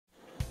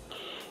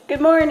Good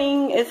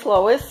morning, it's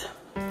Lois.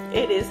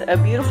 It is a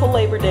beautiful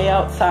Labor Day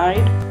outside.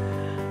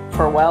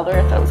 For a while there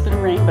I thought it was going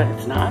to rain, but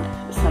it's not.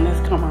 The sun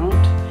has come out.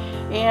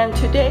 And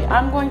today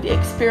I'm going to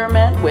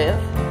experiment with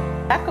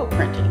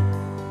Ecoprinting.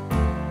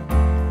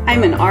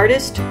 I'm an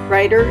artist,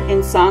 writer,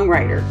 and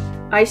songwriter.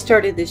 I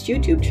started this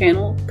YouTube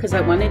channel because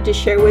I wanted to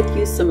share with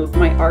you some of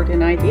my art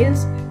and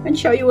ideas and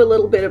show you a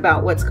little bit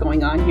about what's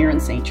going on here in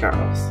St.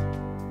 Charles.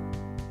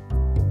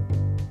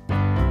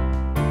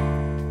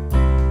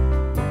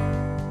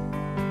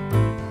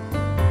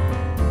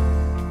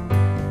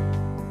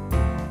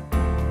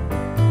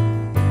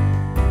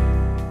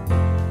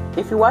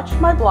 If you watched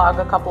my blog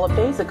a couple of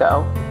days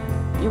ago,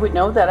 you would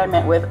know that I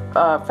met with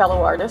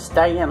fellow artist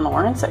Diane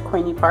Lawrence at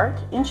Queenie Park,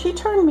 and she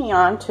turned me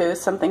on to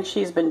something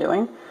she's been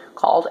doing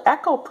called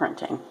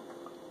Ecoprinting.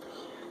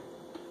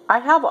 I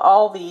have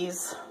all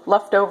these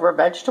leftover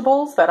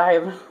vegetables that I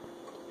have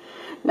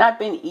not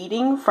been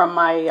eating from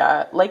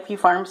my Lakeview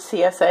Farms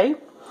CSA,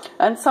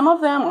 and some of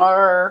them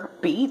are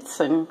beets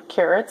and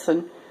carrots,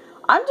 and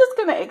I'm just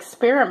going to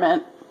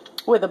experiment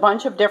with a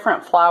bunch of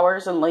different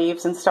flowers and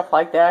leaves and stuff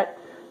like that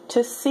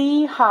to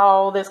see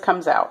how this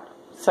comes out.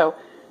 So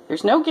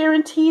there's no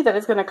guarantee that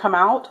it's going to come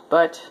out,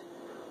 but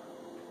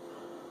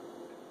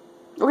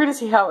we're going to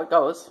see how it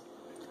goes.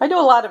 I do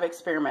a lot of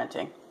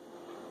experimenting.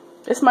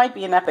 This might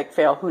be an epic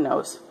fail, who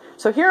knows.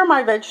 So here are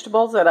my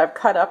vegetables that I've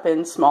cut up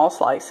in small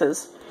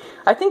slices.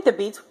 I think the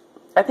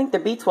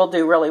beets will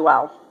do really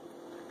well.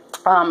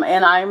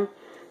 And I'm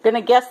going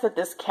to guess that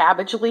this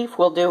cabbage leaf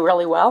will do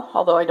really well,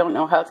 although I don't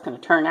know how it's going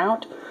to turn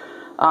out.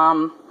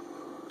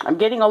 I'm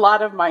getting a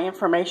lot of my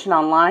information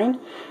online,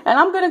 and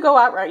I'm going to go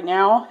out right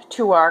now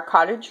to our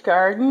cottage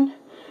garden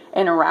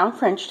and around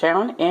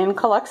Frenchtown and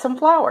collect some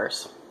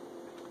flowers.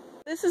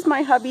 This is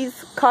my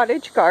hubby's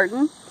cottage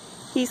garden.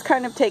 He's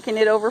kind of taken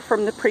it over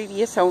from the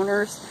previous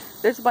owners.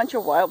 There's a bunch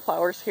of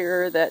wildflowers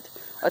here that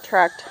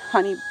attract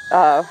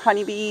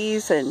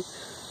honeybees and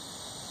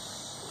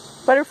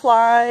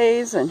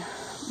butterflies and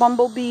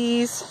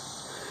bumblebees.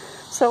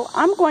 So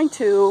I'm going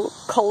to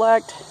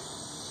collect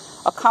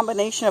a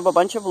combination of a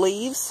bunch of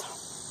leaves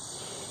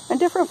and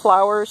different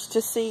flowers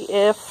to see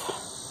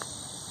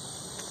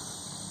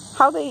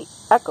how they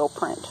echo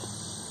print.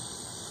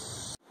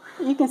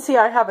 You can see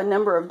I have a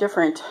number of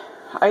different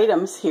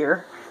items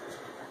here.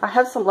 I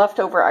have some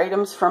leftover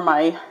items from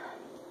my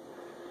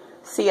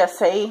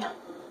CSA,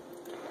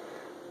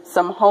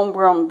 some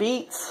homegrown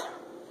beets.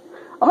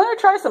 I'm going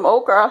to try some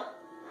okra.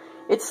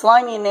 It's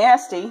slimy and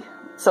nasty,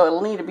 so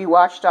it'll need to be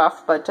washed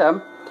off, but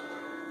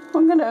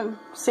I'm going to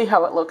see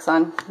how it looks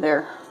on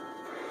there.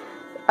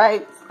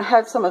 I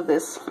have some of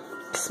this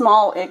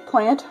small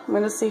eggplant. I'm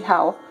going to see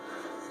how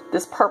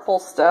this purple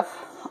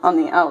stuff on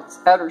the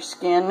outer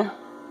skin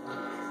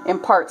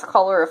imparts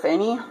color, if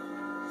any.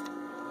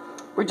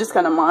 We're just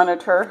going to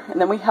monitor. And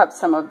then we have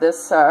some of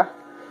this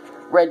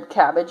red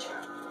cabbage.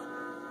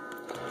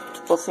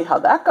 We'll see how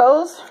that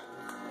goes.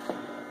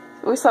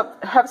 We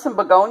have some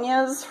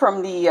begonias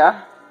from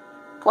the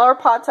flower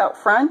pots out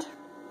front.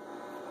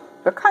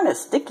 They're kind of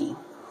sticky.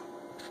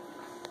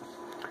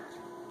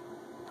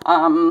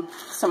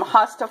 Some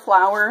hosta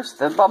flowers.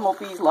 The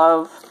bumblebees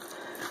love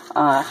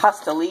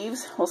hosta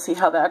leaves. We'll see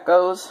how that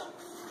goes.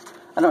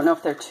 I don't know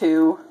if they're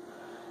too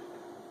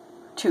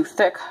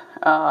thick.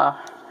 I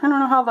don't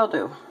know how they'll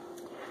do.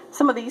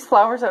 Some of these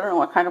flowers, I don't know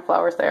what kind of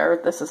flowers they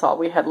are. This is all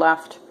we had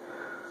left.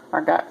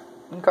 Our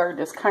garden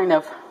is kind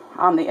of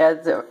on the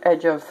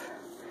edge of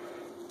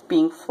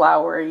being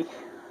flowery.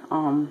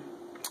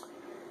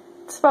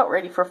 It's about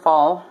ready for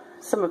fall.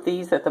 Some of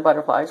these that the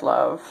butterflies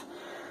love.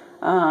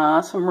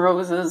 Some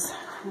roses.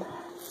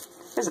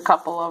 There's a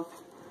couple of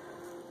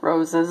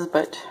roses,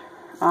 but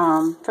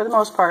for the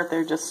most part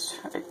they're just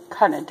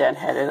kind of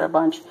dead-headed, a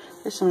bunch.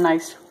 There's some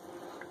nice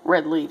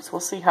red leaves.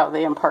 We'll see how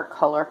they impart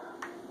color.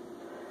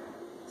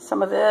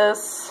 Some of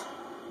this.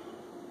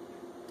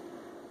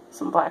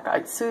 Some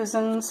black-eyed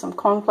Susans, some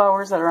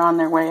coneflowers that are on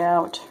their way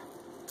out.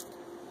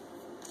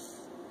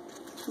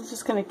 I'm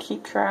just going to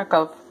keep track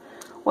of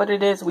what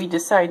it is we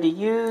decide to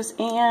use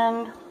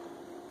and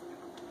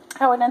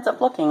how it ends up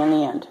looking in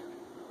the end.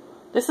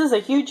 This is a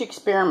huge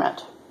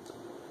experiment.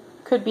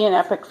 Could be an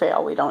epic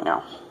fail, we don't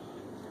know.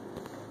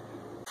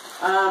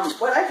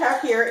 What I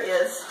have here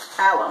is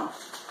alum.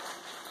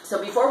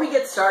 So before we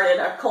get started,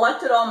 I've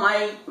collected all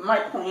my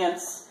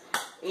plants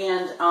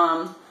and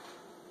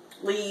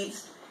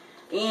leaves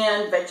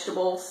and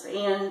vegetables,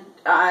 and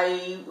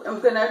I am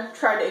going to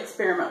try to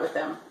experiment with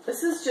them.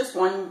 This is just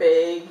one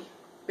big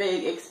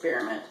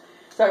experiment.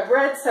 So I've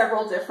read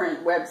several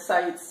different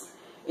websites,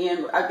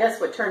 and I guess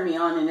what turned me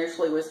on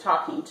initially was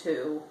talking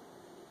to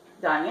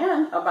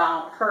Diane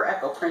about her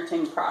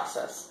Ecoprinting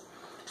process.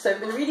 So I've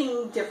been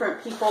reading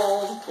different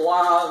people's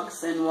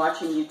blogs and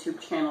watching YouTube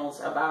channels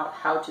about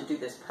how to do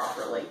this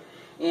properly.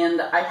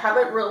 And I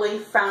haven't really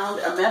found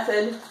a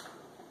method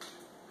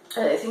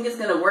that I think is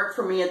going to work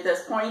for me at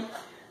this point.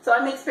 So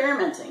I'm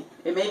experimenting.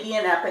 It may be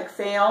an epic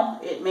fail.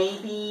 It may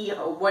be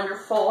a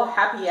wonderful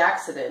happy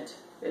accident,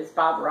 as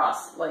Bob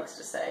Ross likes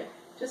to say.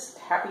 Just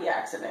happy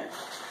accident.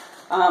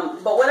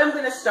 But what I'm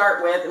going to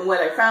start with, and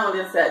what I found,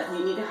 is that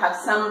you need to have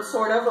some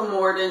sort of a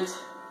mordant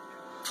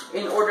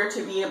in order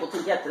to be able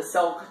to get the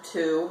silk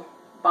to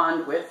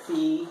bond with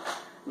the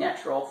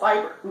natural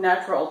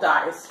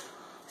dyes.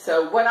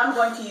 So what I'm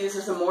going to use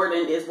as a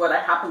mordant is what I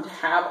happen to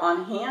have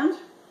on hand.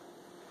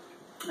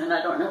 And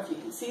I don't know if you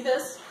can see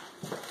this.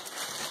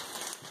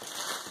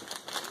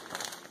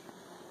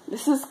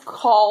 This is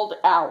called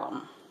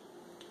alum.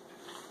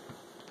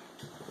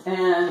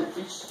 And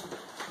it's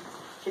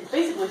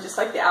basically just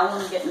like the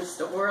alum you get in the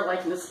store,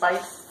 like in the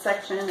spice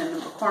section and the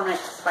McCormick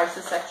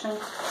spices section,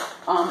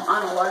 on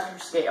a larger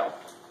scale.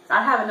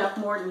 I have enough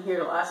mordant here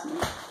to last me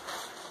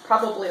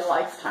probably a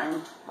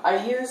lifetime.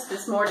 I use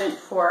this mordant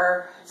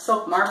for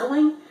silk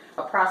marbling,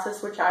 a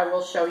process which I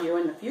will show you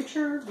in the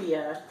future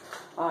via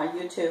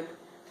YouTube.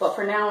 But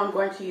for now, I'm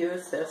going to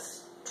use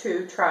this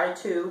to try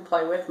to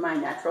play with my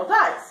natural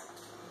dyes.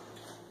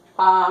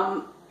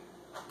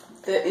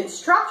 The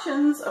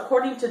instructions,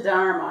 according to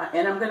Dharma,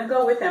 and I'm going to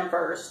go with them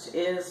first,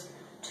 is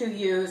to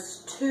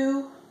use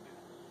 2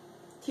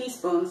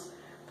 teaspoons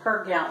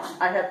per gallon.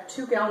 I have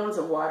 2 gallons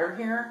of water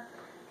here,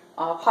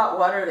 of hot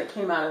water that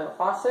came out of the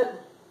faucet.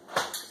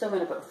 So I'm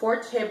going to put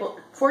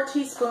 4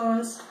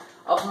 teaspoons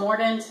of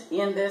mordant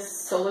in this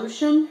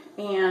solution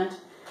and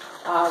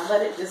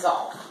let it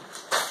dissolve.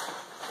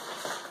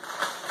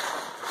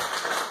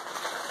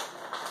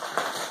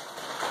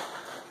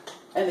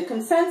 And the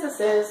consensus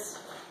is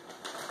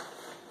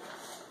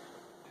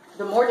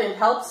the mordant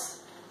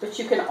helps, but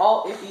you can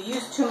if you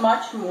use too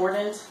much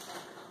mordant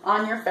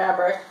on your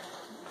fabric,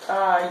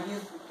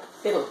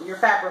 your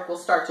fabric will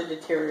start to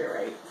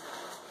deteriorate.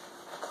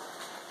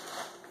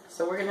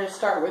 So we're going to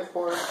start with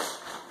 4.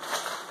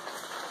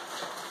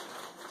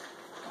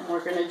 And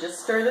we're going to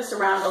just stir this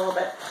around a little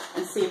bit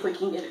and see if we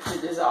can get it to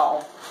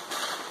dissolve.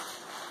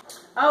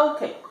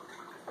 Okay.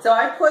 So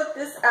I put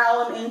this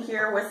alum in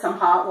here with some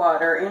hot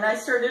water, and I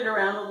stirred it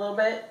around a little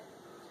bit.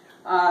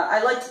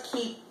 I like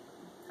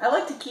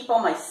to keep all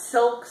my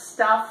silk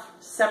stuff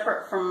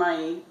separate from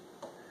my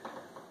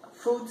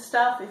food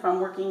stuff if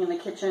I'm working in the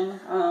kitchen.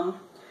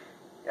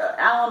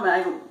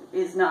 Alum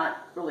is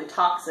not really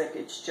toxic.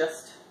 It's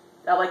just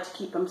I like to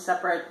keep them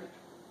separate.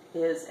 It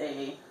is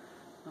a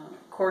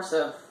course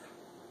of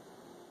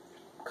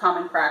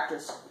common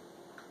practice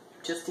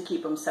just to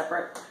keep them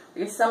separate.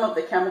 Because some of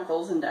the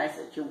chemicals and dyes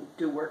that you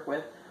do work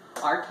with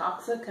are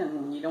toxic,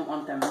 and you don't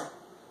want them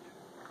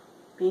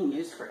being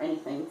used for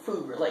anything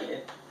food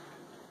related.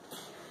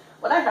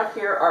 What I have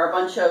here are a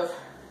bunch of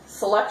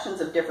selections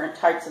of different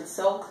types of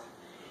silk,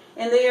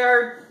 and they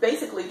are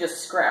basically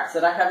just scraps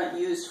that I haven't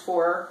used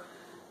for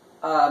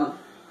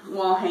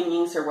wall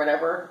hangings or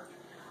whatever.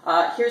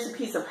 Here's a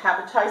piece of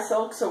habitai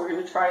silk, so we're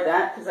going to try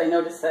that because I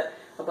noticed that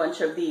a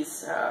bunch of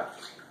these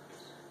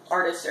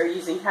artists are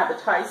using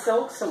habitai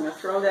silk, so I'm going to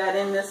throw that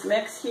in this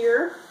mix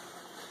here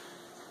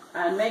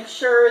and make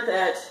sure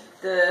that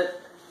the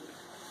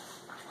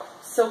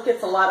silk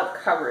gets a lot of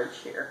coverage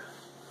here.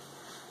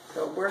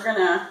 So we're going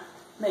to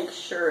make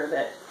sure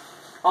that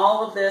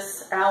all of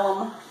this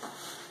alum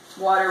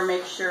water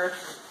mixture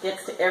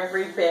gets to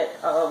every bit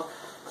of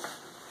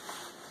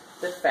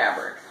the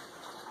fabric.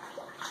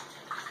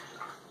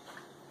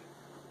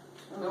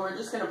 And then we're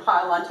just going to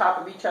pile on top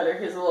of each other.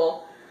 Here's a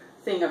little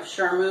thing of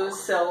charmeuse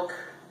silk.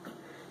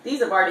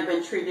 These have already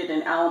been treated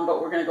in alum,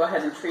 but we're going to go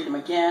ahead and treat them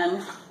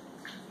again,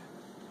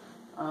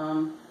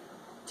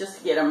 just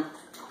to get them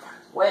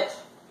wet.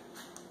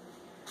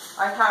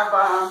 I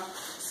have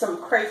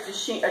some crepe de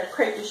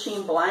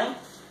chine blank.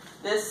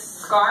 This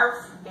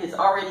scarf is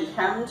already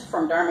hemmed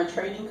from Dharma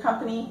Trading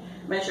Company.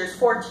 Measures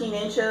 14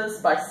 inches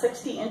by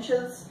 60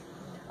 inches.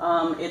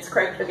 It's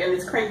crepe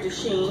de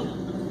chine.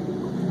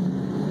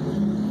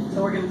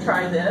 So we're going to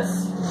try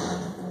this.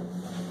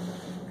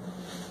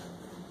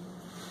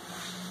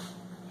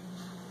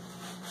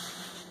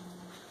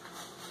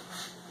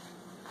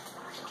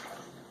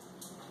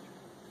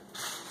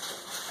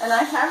 And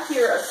I have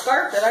here a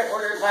scarf that I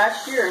ordered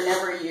last year and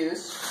never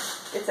used.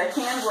 It's a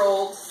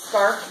hand-rolled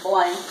scarf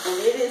blank, and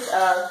it is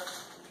a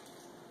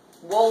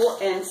wool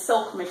and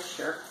silk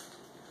mixture.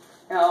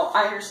 Now,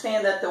 I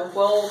understand that the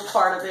wool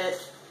part of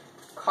it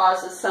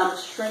causes some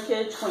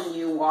shrinkage when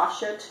you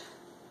wash it.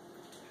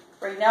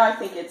 Right now, I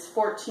think it's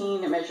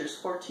 14. It measures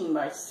 14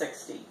 by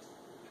 60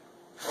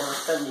 or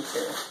 72.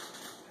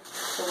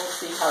 So we'll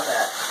see how if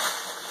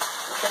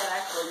that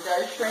actually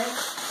does shrink.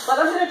 But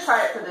I'm going to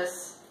try it for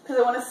this, because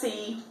I want to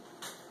see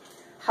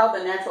how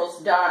the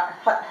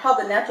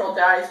natural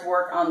dyes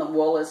work on the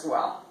wool as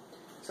well.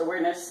 So we're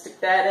going to stick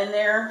that in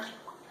there.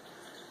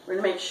 We're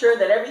going to make sure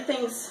that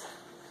everything's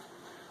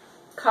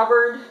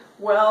covered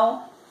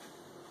well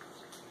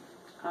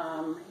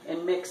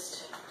and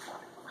mixed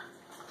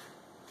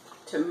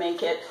to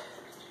make it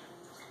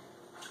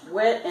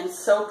wet and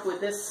soaked with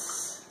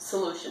this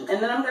solution.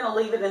 And then I'm going to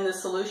leave it in the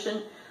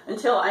solution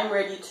until I'm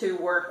ready to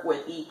work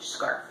with each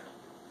scarf.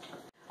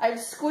 I've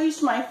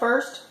squeezed my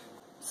first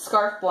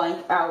scarf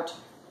blank out.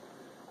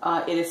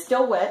 It is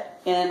still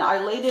wet, and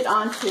I laid it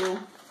onto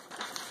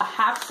a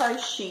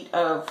half-size sheet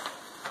of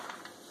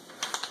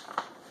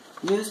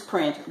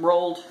newsprint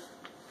rolled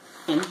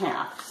in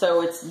half.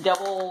 So it's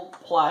double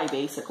ply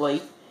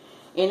basically,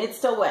 and it's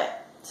still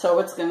wet. So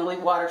it's going to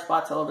leave water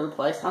spots all over the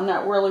place. I'm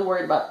not really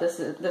worried about this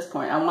at this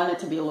point. I want it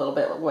to be a little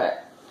bit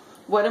wet.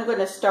 What I'm going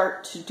to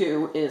start to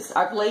do is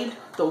I've laid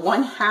the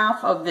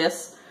 1/2 of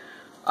this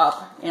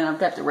up, and I've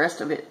got the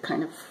rest of it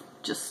kind of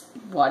just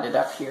wadded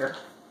up here.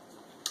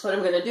 What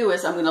I'm going to do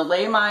is I'm going to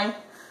lay my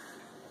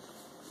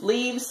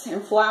leaves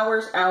and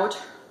flowers out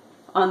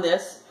on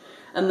this,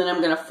 and then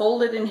I'm going to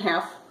fold it in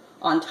half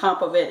on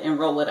top of it and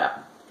roll it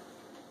up.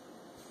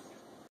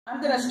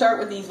 I'm going to start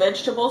with these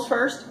vegetables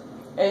first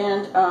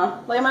and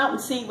lay them out and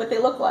see what they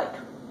look like.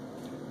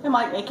 It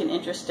might make it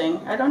interesting.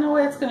 I don't know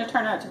what it's going to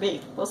turn out to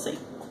be. We'll see.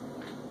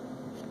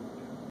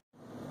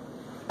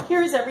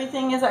 Here's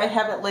everything as I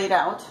have it laid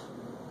out.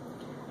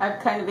 I've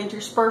kind of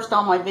interspersed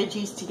all my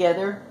veggies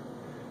together.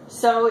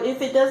 So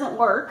if it doesn't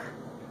work,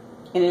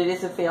 and it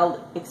is a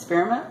failed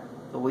experiment,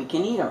 we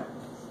can eat them.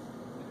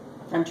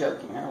 I'm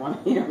joking, I don't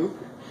want to eat them.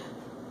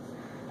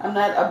 I'm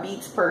not a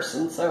beets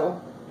person,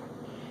 so,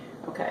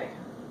 okay.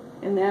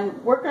 And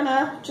then we're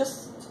gonna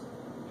just,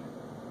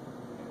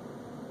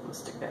 let's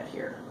stick that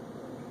here.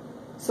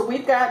 So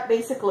we've got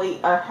basically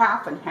a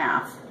half and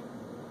half.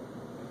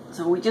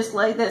 So we just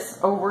lay this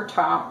over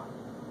top,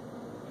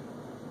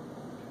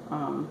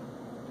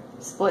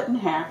 split in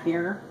half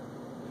here.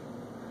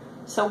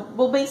 So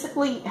we'll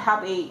basically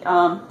have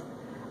a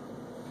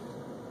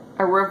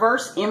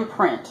reverse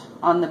imprint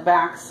on the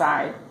back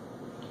side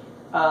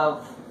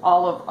of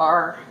all of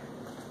our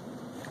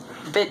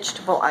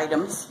vegetable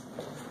items,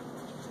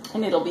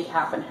 and it'll be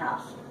half and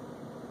half.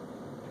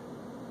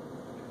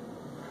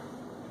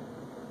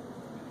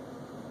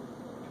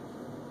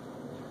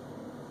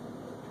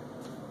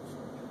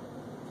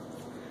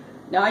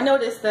 Now I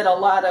noticed that a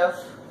lot of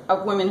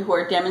women who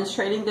are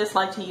demonstrating this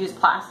like to use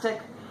plastic,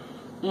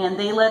 and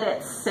they let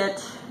it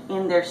sit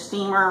in their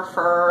steamer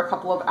for a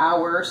couple of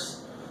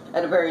hours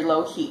at a very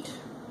low heat.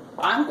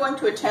 I'm going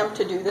to attempt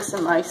to do this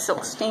in my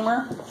silk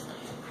steamer,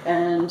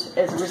 and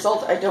as a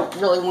result I don't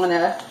really want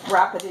to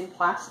wrap it in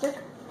plastic.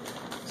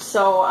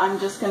 So I'm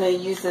just going to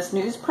use this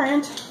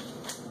newsprint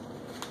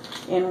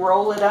and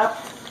roll it up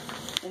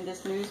in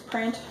this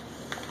newsprint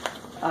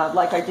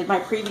like I did my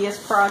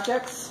previous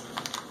projects.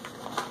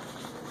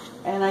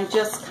 And I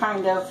just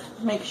kind of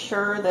make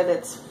sure that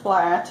it's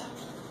flat,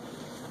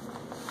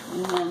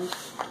 and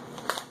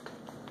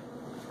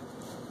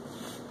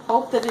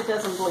hope that it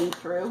doesn't bleed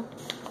through.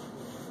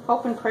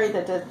 Hope and pray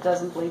that it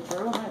doesn't bleed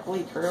through. It might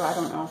bleed through, I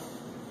don't know.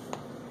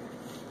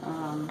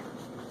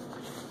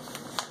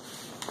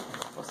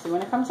 We'll see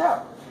when it comes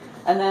out.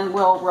 And then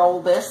we'll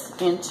roll this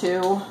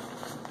into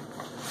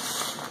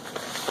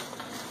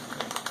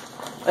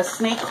a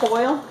snake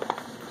coil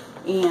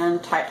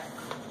and tie it.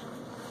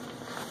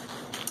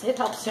 It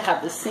helps to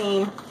have the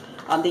seam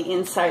on the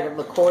inside of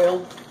the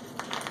coil.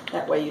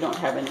 That way you don't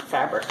have any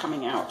fabric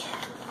coming out.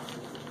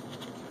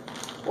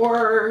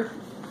 Or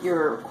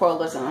your coil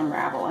doesn't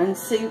unravel. And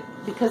see,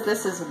 because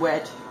this is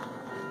wet,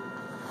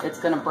 it's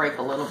going to break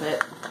a little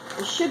bit.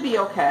 It should be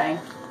okay,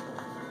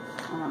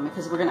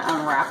 because we're going to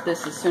unwrap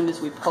this as soon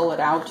as we pull it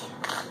out.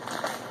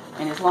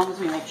 And as long as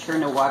we make sure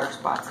no water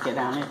spots get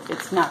on it,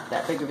 it's not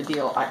that big of a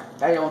deal.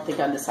 I don't think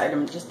on this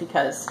item, just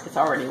because it's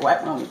already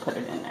wet when we put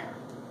it in there.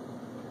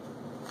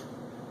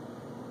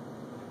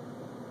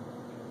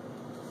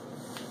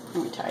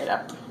 Let me tie it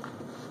up.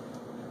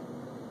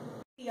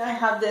 I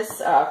have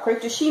this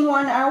crepe de chine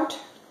one out,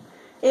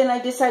 and I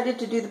decided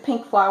to do the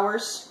pink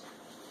flowers.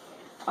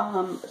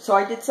 So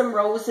I did some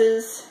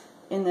roses,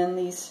 and then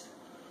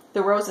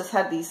the roses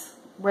had these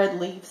red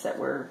leaves that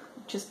were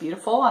just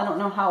beautiful. I don't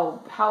know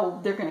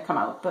how they're going to come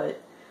out,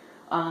 but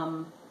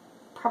they'll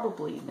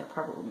probably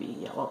be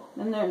yellow.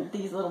 And then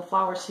these little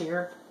flowers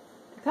here,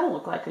 they kind of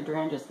look like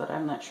hydrangeas, but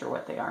I'm not sure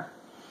what they are.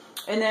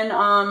 And then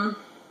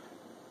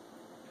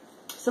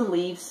some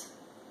leaves.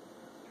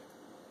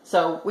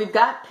 So we've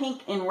got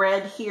pink and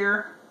red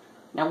here.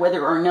 Now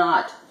whether or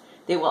not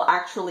they will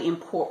actually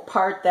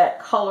impart that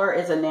color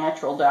as a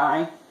natural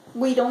dye,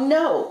 we don't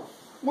know.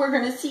 We're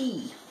going to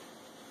see.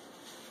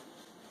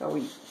 So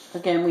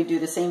we do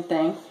the same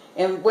thing.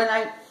 And when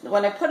I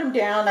put them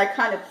down, I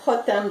kind of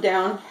put them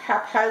down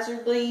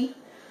haphazardly.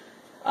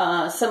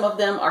 Some of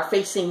them are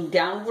facing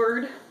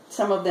downward.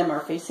 Some of them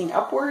are facing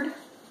upward.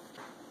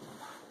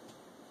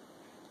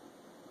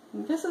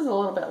 This is a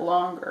little bit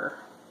longer,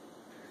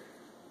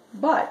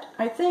 but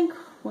I think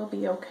we'll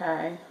be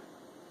okay,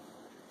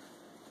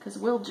 because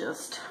we'll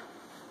just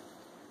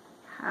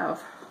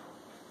have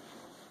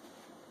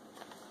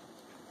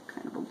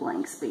kind of a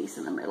blank space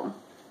in the middle.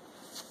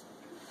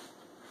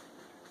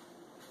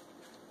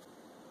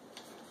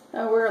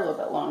 Oh, we're a little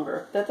bit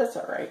longer. That's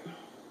all right.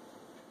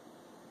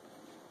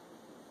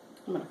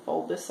 I'm going to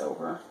fold this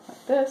over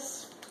like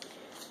this,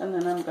 and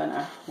then I'm going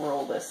to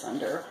roll this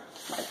under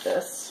like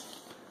this.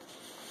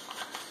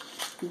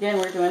 Again,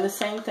 we're doing the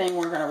same thing.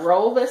 We're going to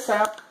roll this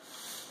up,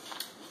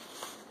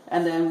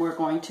 and then we're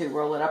going to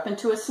roll it up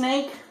into a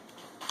snake.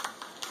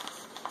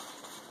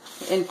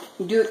 And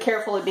do it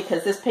carefully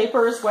because this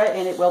paper is wet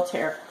and it will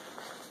tear.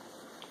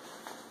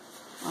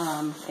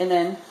 and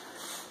then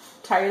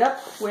tie it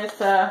up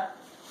with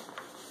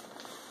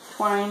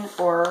twine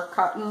or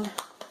cotton,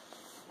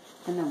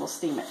 and then we'll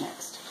steam it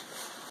next.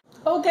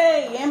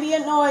 Okay,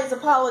 ambient noise,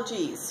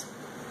 apologies.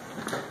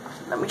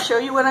 Let me show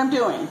you what I'm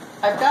doing.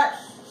 I've got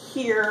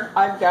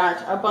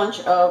a bunch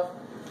of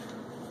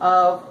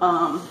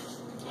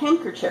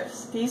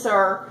handkerchiefs. These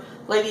are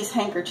ladies'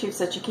 handkerchiefs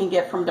that you can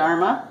get from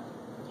Dharma.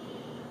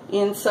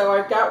 And so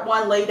I've got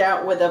one laid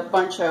out with a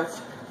bunch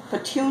of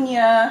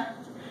petunia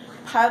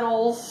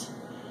petals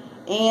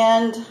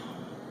and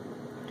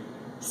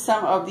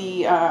some of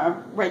the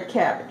red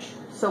cabbage.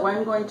 So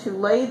I'm going to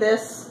lay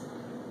this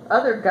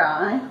other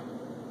guy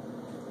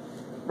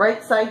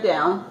right side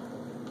down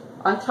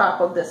on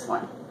top of this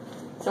one.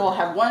 So we'll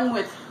have one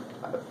with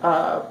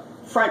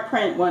front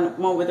print,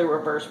 one with a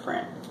reverse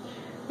print.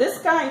 This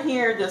guy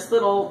here, this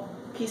little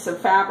piece of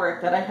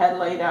fabric that I had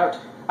laid out,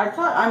 I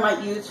thought I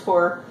might use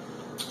for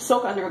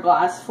silk under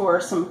glass for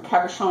some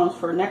cabochons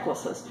for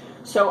necklaces.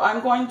 So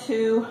I'm going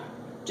to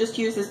just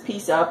use this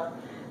piece up.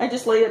 I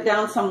just laid it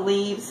down some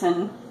leaves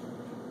and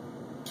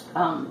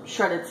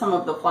shredded some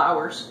of the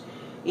flowers.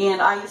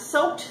 And I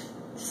soaked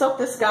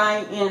this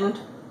guy in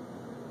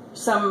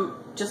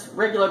some just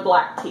regular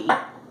black tea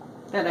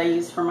that I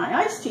use for my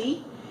iced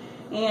tea.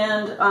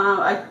 And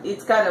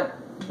it's got a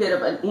bit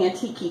of an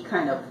antique-y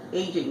kind of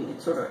aging.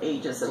 It sort of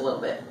ages a little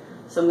bit.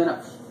 So I'm going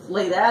to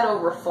lay that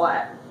over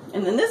flat.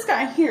 And then this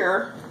guy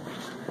here,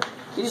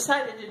 we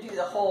decided to do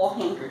the whole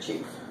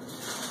handkerchief.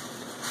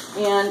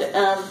 And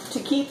to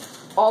keep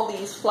all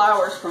these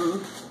flowers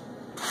from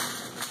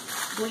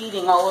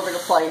bleeding all over the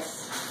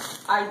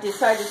place, I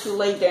decided to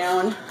lay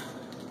down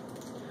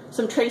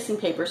some tracing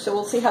paper. So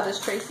we'll see how this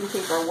tracing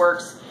paper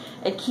works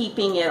at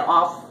keeping it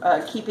off,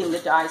 keeping the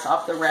dyes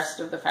off the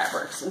rest of the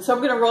fabrics. And so I'm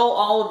going to roll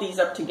all of these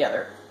up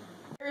together.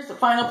 Here's the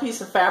final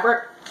piece of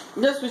fabric.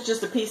 This was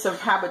just a piece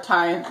of habit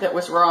tie that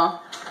was raw.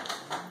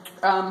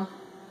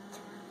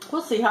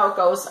 We'll see how it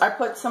goes. I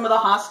put some of the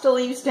hosta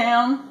leaves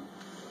down.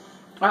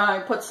 I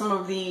put some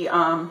of the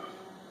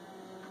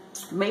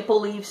maple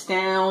leaves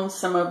down,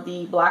 some of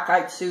the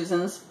black-eyed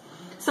Susans.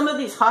 Some of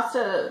these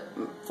hosta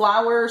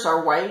flowers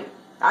are white.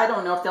 I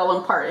don't know if they'll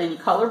impart any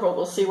color, but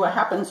we'll see what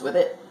happens with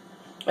it.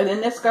 And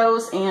then this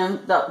goes, and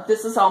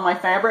this is all my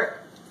fabric.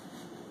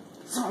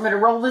 So I'm going to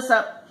roll this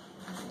up,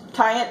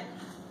 tie it,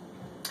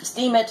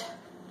 steam it,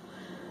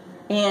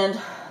 and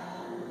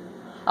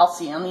I'll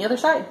see you on the other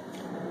side.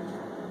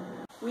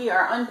 We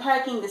are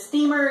unpacking the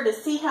steamer to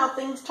see how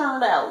things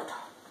turned out.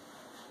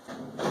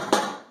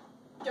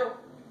 Go.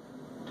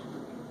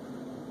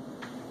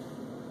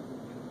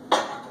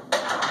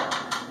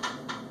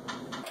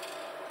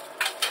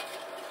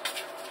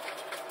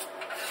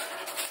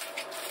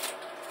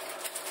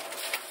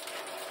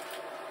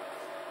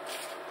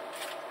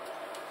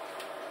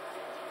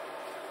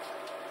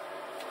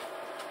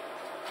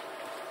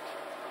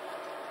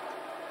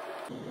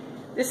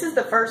 This is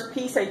the first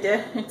piece I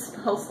did. It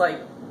smells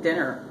like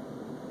dinner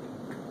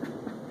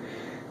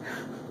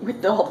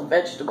with all the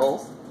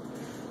vegetables.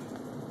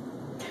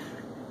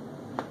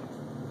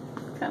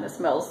 Kind of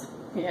smells,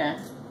 yeah,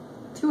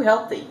 too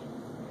healthy.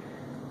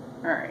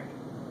 All right.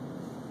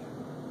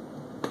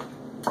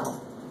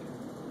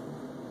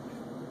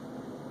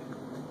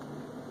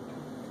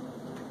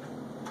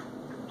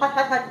 Hot,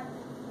 hot, hot.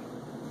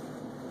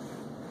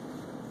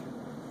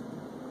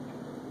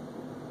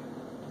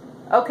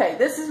 Okay,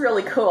 this is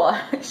really cool,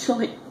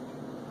 actually.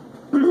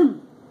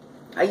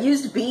 I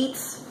used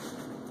beets.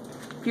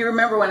 If you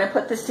remember when I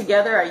put this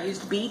together, I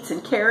used beets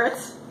and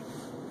carrots.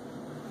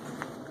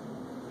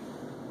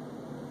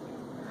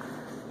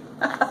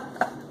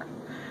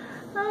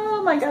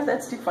 Oh my God,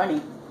 that's too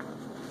funny.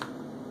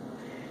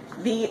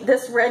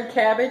 This red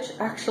cabbage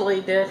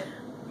actually did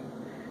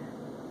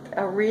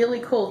a really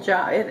cool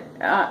job. It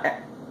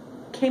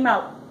came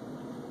out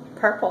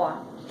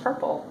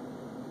purple.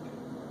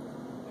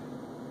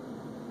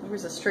 It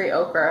was a straight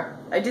okra.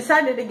 I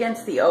decided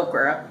against the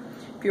okra,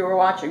 if you were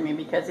watching me,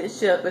 because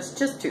it was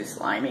just too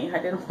slimy. I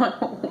didn't want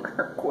to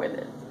work with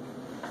it.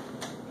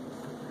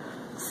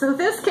 So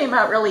this came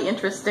out really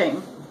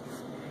interesting.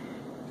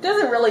 It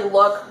doesn't really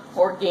look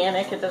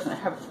organic. It doesn't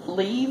have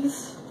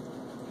leaves,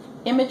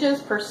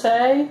 images per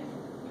se.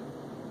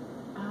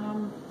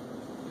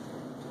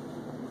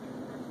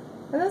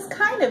 But that's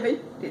kind of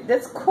it.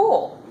 That's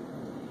cool.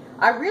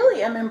 I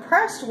really am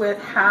impressed with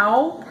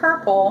how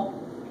purple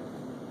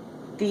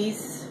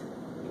these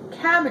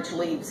cabbage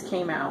leaves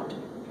came out.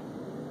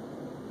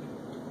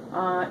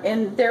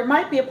 And there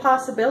might be a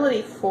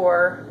possibility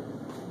for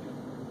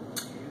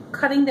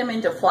cutting them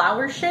into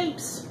flower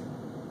shapes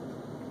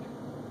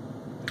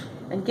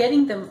and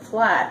getting them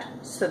flat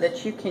so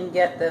that you can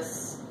get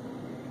this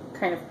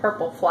kind of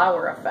purple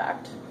flower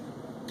effect.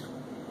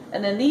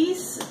 And then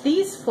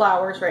these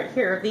flowers right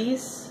here,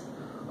 these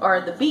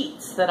are the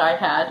beets that I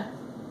had.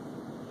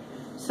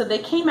 So they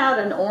came out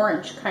an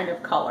orange kind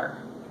of color.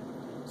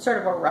 Sort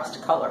of a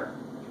rust color.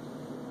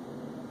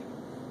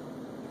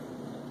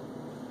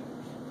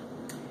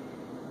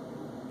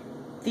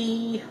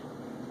 The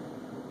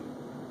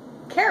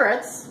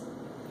carrots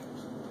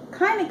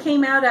kind of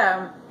came out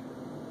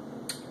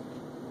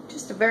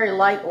just a very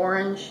light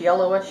orange,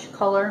 yellowish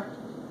color.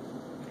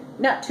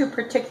 Not too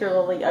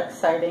particularly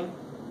exciting.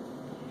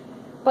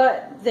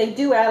 But they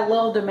do add a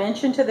little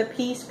dimension to the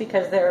piece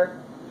because the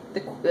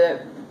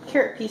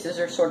carrot pieces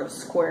are sort of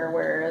square,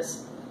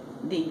 whereas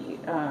the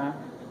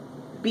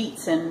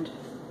beets and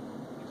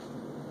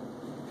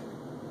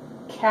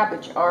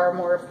cabbage are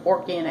more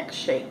organic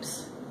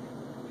shapes.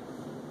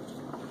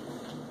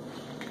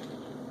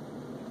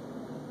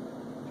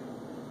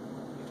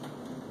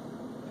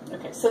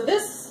 Okay, so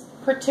this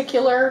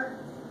particular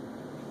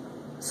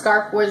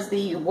scarf was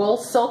the wool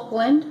silk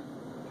blend,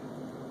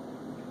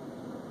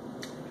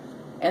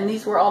 and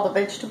these were all the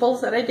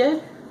vegetables that I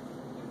did.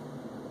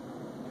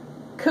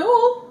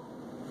 Cool.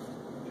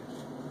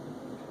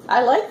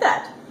 I like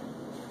that.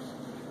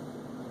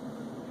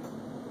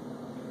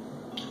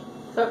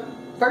 So it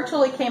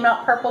virtually came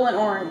out purple and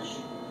orange.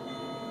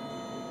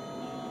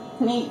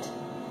 Neat.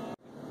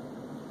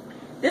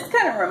 This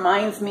kind of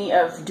reminds me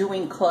of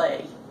doing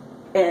clay.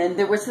 And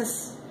there was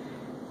this,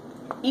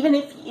 even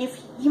if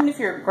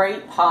you're a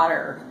great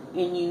potter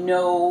and you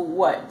know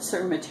what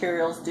certain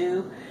materials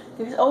do,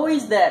 there's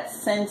always that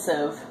sense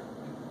of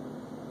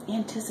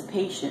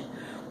anticipation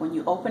when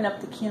you open up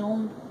the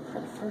kiln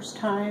for the first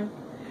time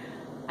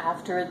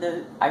after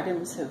the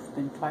items have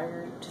been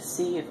fired, to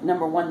see if,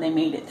 number one, they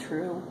made it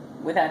through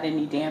without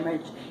any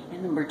damage,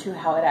 and number two,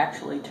 how it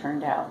actually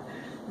turned out.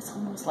 It's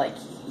almost like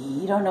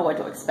you don't know what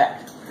to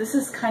expect. This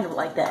is kind of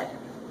like that.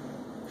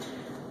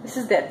 This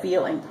is that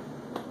feeling.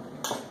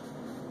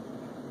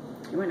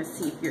 You want to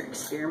see if your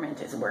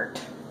experiment has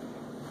worked.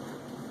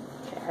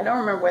 Okay, I don't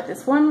remember what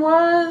this one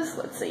was.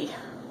 Let's see.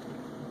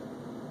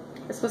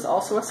 This was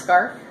also a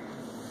scarf.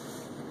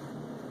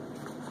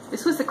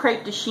 This was the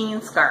crepe de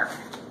chine scarf.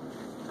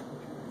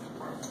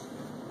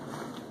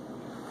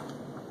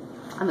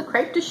 On the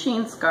crepe de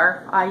chine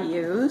scarf, I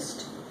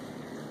used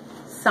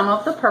some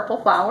of the purple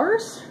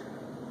flowers,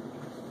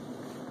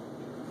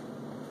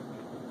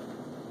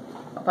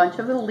 a bunch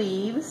of the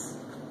leaves,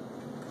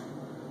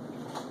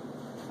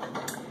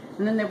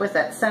 and then there was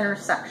that center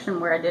section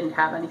where I didn't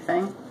have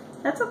anything.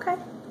 That's okay.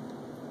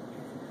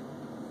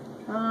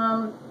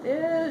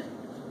 The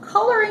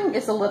coloring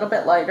is a little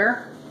bit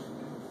lighter.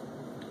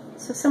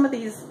 So some of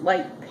these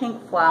light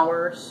pink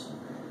flowers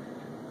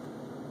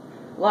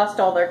lost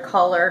all their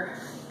color.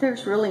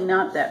 There's really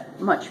not that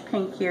much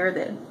pink here.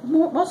 That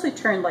mostly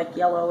turned like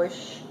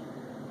yellowish,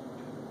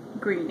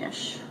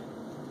 greenish.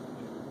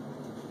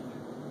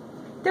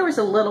 There was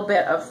a little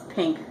bit of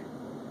pink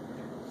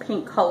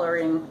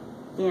coloring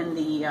in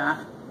the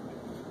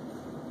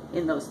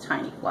in those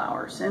tiny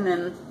flowers. And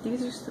then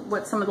these are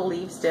what some of the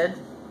leaves did.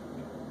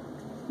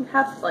 You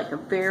have like a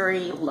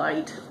very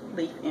light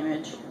leaf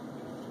image.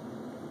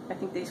 I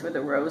think these were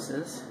the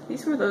roses.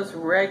 These were those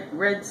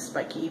red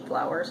spiky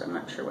flowers. I'm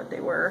not sure what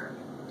they were.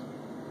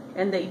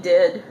 And they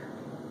did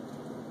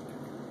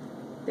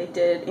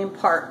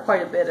impart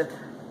quite a bit of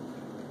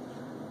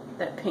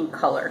that pink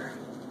color.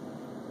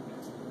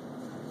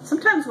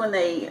 Sometimes when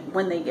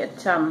they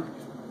get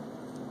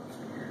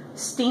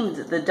steamed,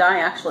 the dye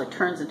actually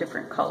turns a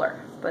different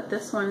color. But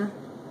this one,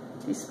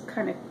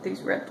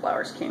 these red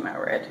flowers came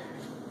out red.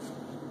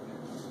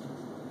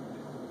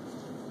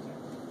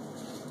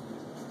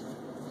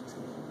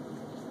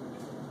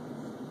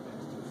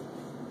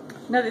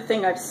 Another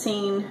thing I've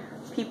seen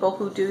people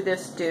who do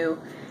this do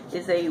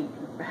is they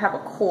have a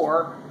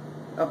core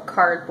of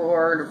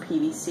cardboard or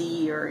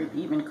PVC or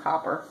even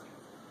copper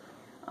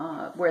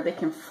where they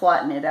can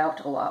flatten it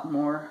out a lot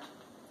more.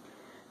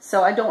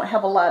 So I don't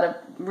have a lot of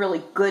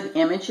really good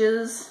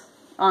images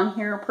on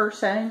here per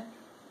se,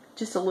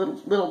 just a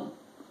little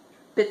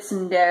bits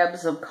and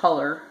dabs of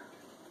color.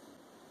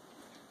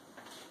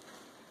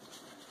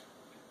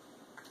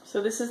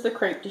 So this is the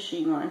crepe de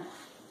chine one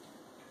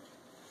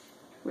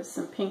with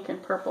some pink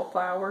and purple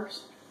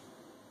flowers.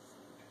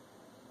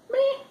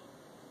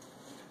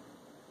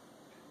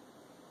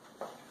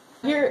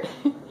 Here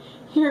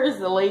is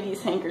the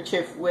lady's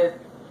handkerchief with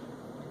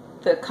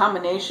the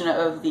combination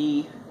of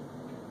the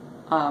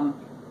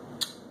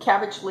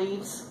cabbage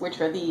leaves,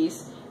 which are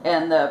these,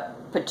 and the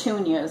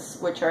petunias,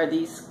 which are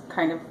these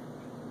kind of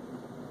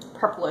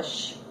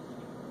purplish,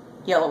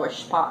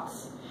 yellowish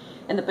spots.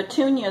 And the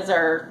petunias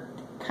are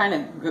kind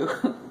of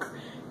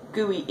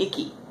gooey,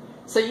 icky.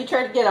 So you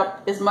try to get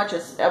up as much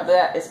of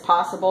that as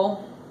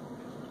possible.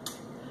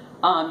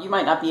 You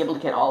might not be able to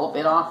get all of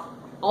it off.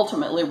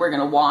 Ultimately, we're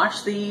going to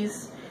wash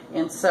these,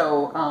 and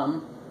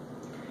so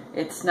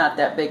it's not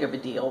that big of a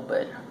deal,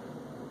 but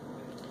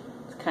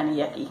it's kind of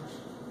yucky.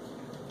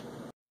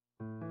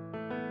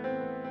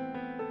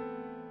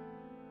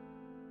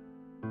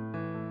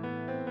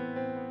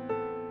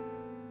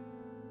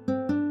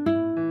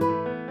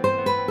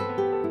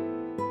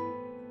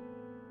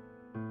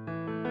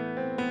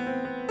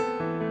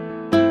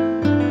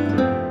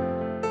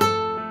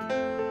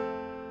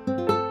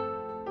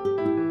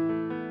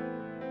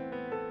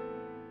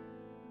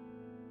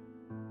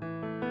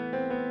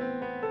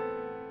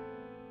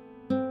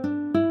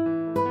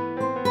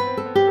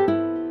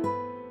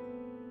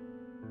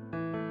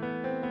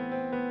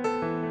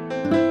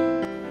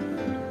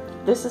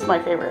 this is my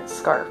favorite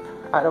scarf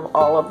out of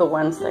all of the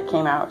ones that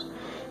came out.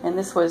 And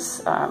this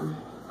was the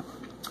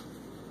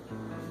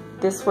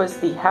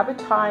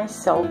Habitai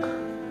silk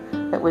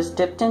that was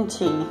dipped in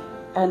tea,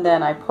 and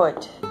then I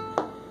put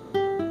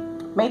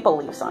maple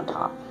leaves on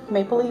top.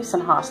 Maple leaves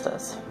and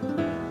hostas.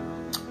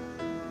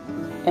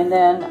 And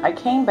then I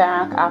came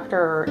back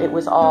after it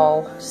was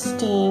all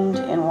steamed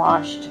and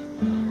washed,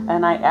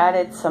 and I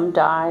added some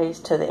dyes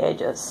to the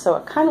edges. So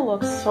it kind of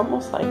looks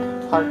almost like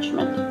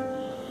parchment.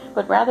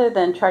 But rather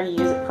than try to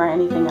use it for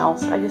anything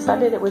else, I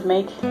decided it would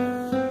make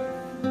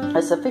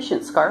a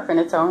sufficient scarf in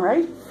its own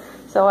right.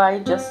 So I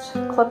just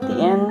clipped the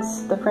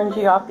ends, the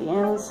fringy off the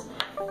ends,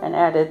 and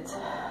added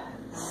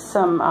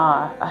some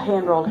a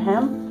hand-rolled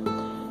hem.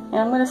 And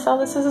I'm going to sell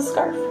this as a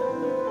scarf.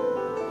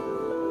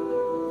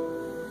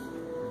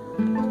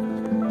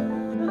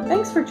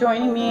 Thanks for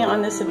joining me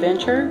on this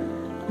adventure.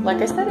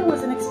 Like I said, it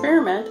was an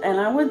experiment, and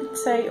I wouldn't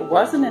say it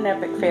wasn't an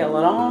epic fail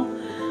at all.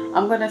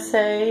 I'm going to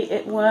say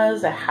it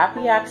was a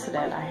happy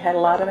accident. I had a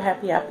lot of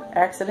happy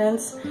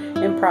accidents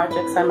in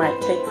projects I might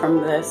take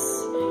from this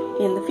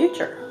in the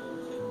future.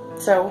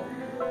 So,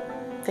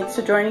 thanks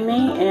for joining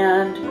me,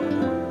 and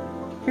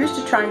here's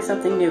to trying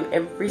something new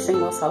every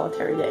single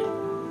solitary day.